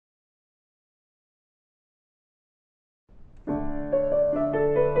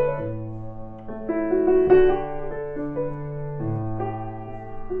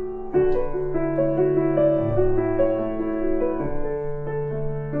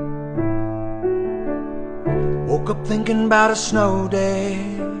up thinking about a snow day,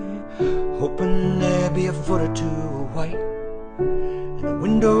 hoping there'd be a foot or two of white, and the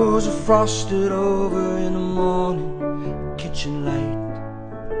windows are frosted over in the morning kitchen light.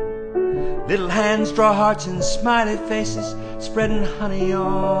 Little hands draw hearts and smiley faces, spreading honey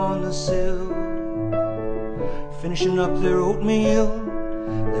on the sill. Finishing up their oatmeal,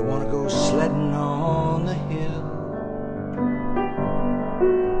 they want to go sledding on the hill.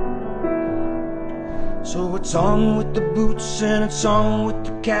 So it's on with the boots, and it's on with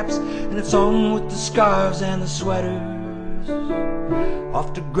the caps, and it's on with the scarves and the sweaters.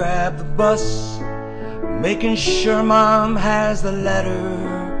 Off to grab the bus, making sure Mom has the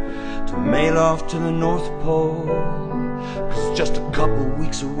letter to mail off to the North Pole, 'cause it's just a couple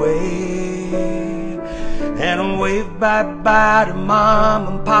weeks away. And I'll wave bye-bye to Mom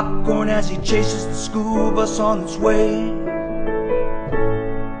and Popcorn as he chases the school bus on its way.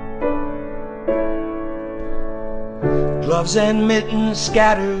 Gloves and mittens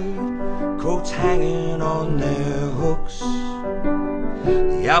scattered, coats hanging on their hooks,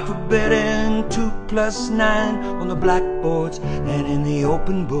 the alphabet in 2 + 9 on the blackboards and in the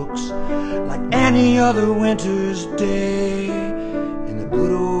open books, like any other winter's day in the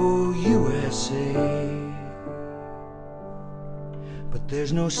good old USA. But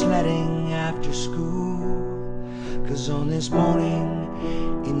there's no sledding after school, 'cause on this morning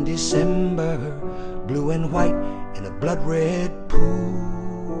in December, blue and white in a blood-red pool,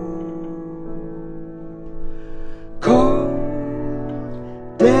 cold,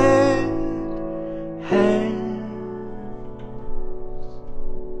 dead hands.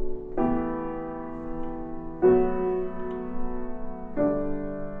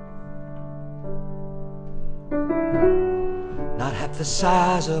 Not half the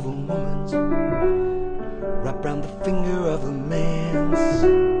size of a woman's, wrapped round the finger of a man's.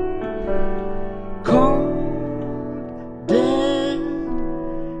 Cold, dead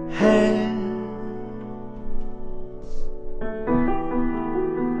hands.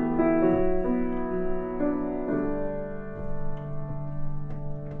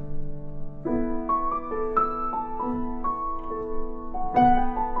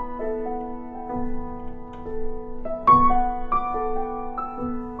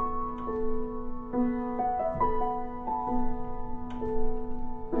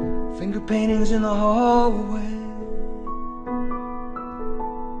 Finger paintings in the hallway,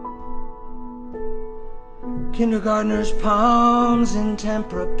 kindergartners' palms in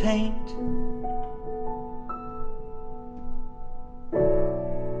tempera paint.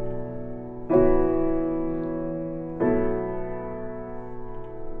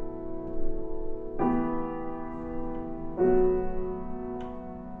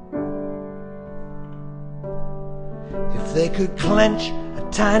 If they could clench a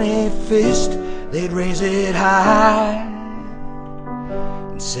tiny fist, they'd raise it high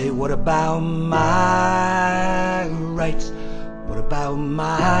and say, what about my rights? What about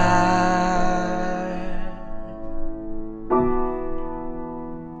my